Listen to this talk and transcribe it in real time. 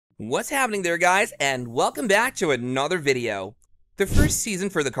What's happening there, guys, and welcome back to another video. The first season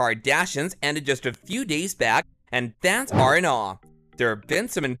for the Kardashians ended just a few days back, and fans are in awe. There have been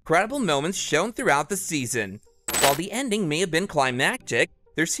some incredible moments shown throughout the season. While the ending may have been climactic,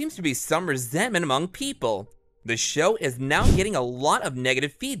 there seems to be some resentment among people. The show is now getting a lot of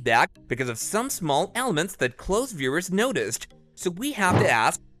negative feedback because of some small elements that close viewers noticed. So we have to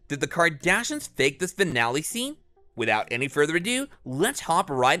ask, did the Kardashians fake this finale scene? Without any further ado, let's hop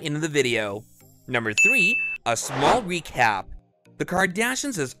right into the video. Number 3, a small recap. The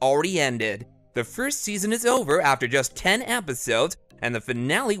Kardashians has already ended. The first season is over after just 10 episodes, and the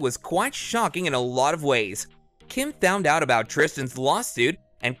finale was quite shocking in a lot of ways. Kim found out about Tristan's lawsuit,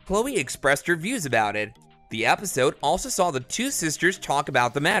 and Khloe expressed her views about it. The episode also saw the two sisters talk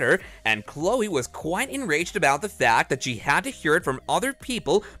about the matter, and Khloe was quite enraged about the fact that she had to hear it from other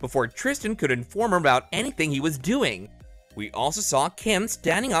people before Tristan could inform her about anything he was doing. We also saw Kim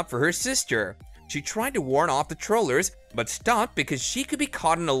standing up for her sister. She tried to warn off the trollers, but stopped because she could be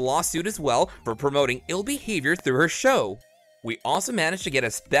caught in a lawsuit as well for promoting ill behavior through her show. We also managed to get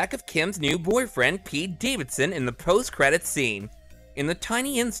a spec of Kim's new boyfriend, Pete Davidson, in the post-credits scene. In the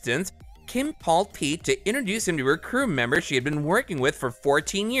tiny instance, Kim called Pete to introduce him to her crew member she had been working with for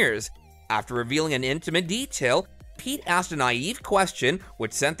 14 years. After revealing an intimate detail, Pete asked a naive question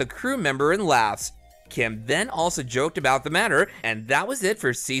which sent the crew member in laughs. Kim then also joked about the matter, and that was it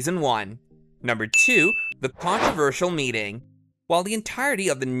for season 1. Number 2, the controversial meeting. While the entirety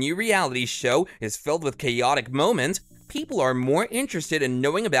of the new reality show is filled with chaotic moments, people are more interested in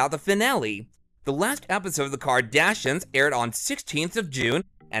knowing about the finale. The last episode of the Kardashians aired on 16th of June,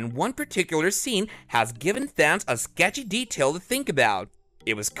 and one particular scene has given fans a sketchy detail to think about.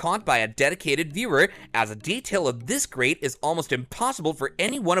 It was caught by a dedicated viewer, as a detail of this great is almost impossible for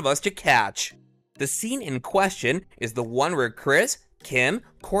any one of us to catch. The scene in question is the one where Kris, Kim,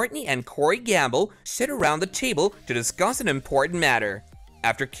 Kourtney, and Corey Gamble sit around the table to discuss an important matter.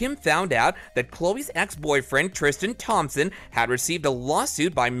 After Kim found out that Khloe's ex-boyfriend Tristan Thompson had received a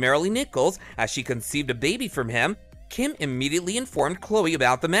lawsuit by Maralee Nichols as she conceived a baby from him, Kim immediately informed Khloe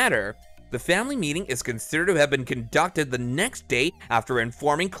about the matter. The family meeting is considered to have been conducted the next day after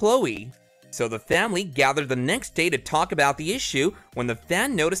informing Khloe. So the family gathered the next day to talk about the issue when the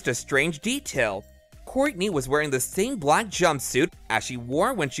fan noticed a strange detail. Kourtney was wearing the same black jumpsuit as she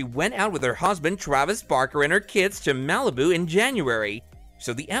wore when she went out with her husband Travis Barker and her kids to Malibu in January.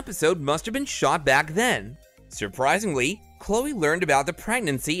 So the episode must have been shot back then. Surprisingly, Khloe learned about the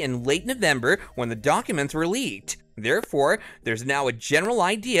pregnancy in late November when the documents were leaked. Therefore, there's now a general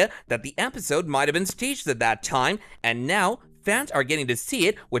idea that the episode might have been staged at that time, and now fans are getting to see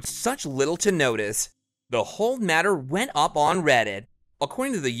it with such little to notice. The whole matter went up on Reddit.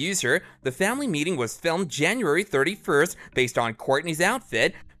 According to the user, the family meeting was filmed January 31st based on Kourtney's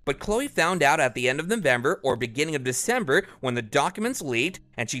outfit, but Khloe found out at the end of November or beginning of December when the documents leaked,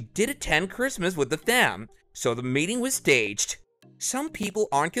 and she did attend Christmas with the fam, so the meeting was staged. Some people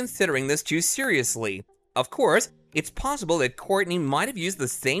aren't considering this too seriously. Of course, it's possible that Kourtney might have used the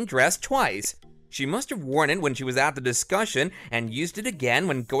same dress twice. She must have worn it when she was at the discussion and used it again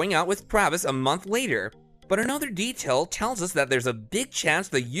when going out with Travis a month later. But another detail tells us that there's a big chance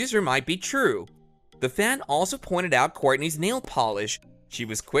the user might be true. The fan also pointed out Kourtney's nail polish. She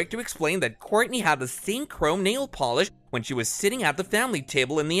was quick to explain that Kourtney had the same chrome nail polish when she was sitting at the family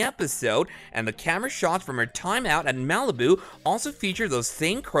table in the episode, and the camera shots from her time out at Malibu also feature those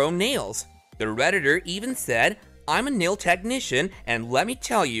same chrome nails. The Redditor even said, "I'm a nail technician, and let me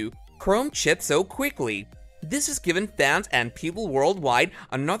tell you, chrome chips so quickly." This has given fans and people worldwide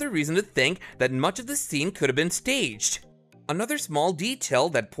another reason to think that much of the scene could have been staged. Another small detail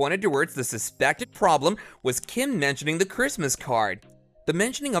that pointed towards the suspected problem was Kim mentioning the Christmas card. The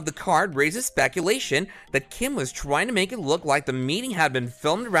mentioning of the card raises speculation that Kim was trying to make it look like the meeting had been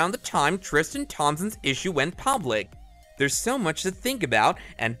filmed around the time Tristan Thompson's issue went public. There's so much to think about,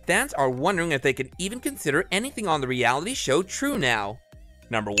 and fans are wondering if they can even consider anything on the reality show true now.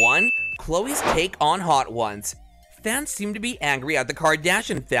 Number 1, Khloe's take on Hot Ones. Fans seem to be angry at the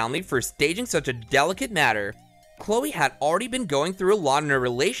Kardashian family for staging such a delicate matter. Khloe had already been going through a lot in her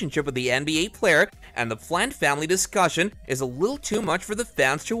relationship with the NBA player, and the planned family discussion is a little too much for the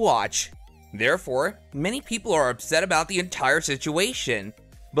fans to watch. Therefore, many people are upset about the entire situation.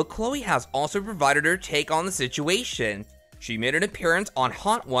 But Khloe has also provided her take on the situation. She made an appearance on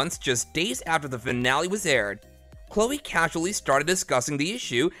Hot Ones just days after the finale was aired. Khloe casually started discussing the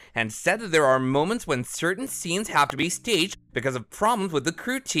issue and said that there are moments when certain scenes have to be staged because of problems with the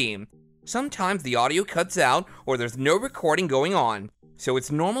crew team. Sometimes the audio cuts out or there's no recording going on, so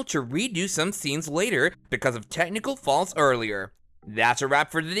it's normal to redo some scenes later because of technical faults earlier. That's a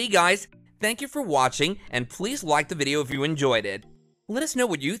wrap for today, guys. Thank you for watching, and please like the video if you enjoyed it. Let us know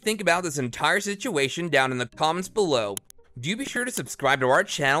what you think about this entire situation down in the comments below. Do be sure to subscribe to our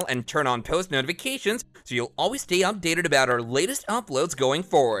channel and turn on post notifications so you'll always stay updated about our latest uploads going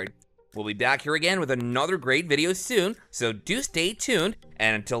forward. We'll be back here again with another great video soon, so do stay tuned,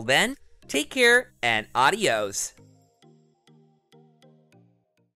 and until then, take care and adios.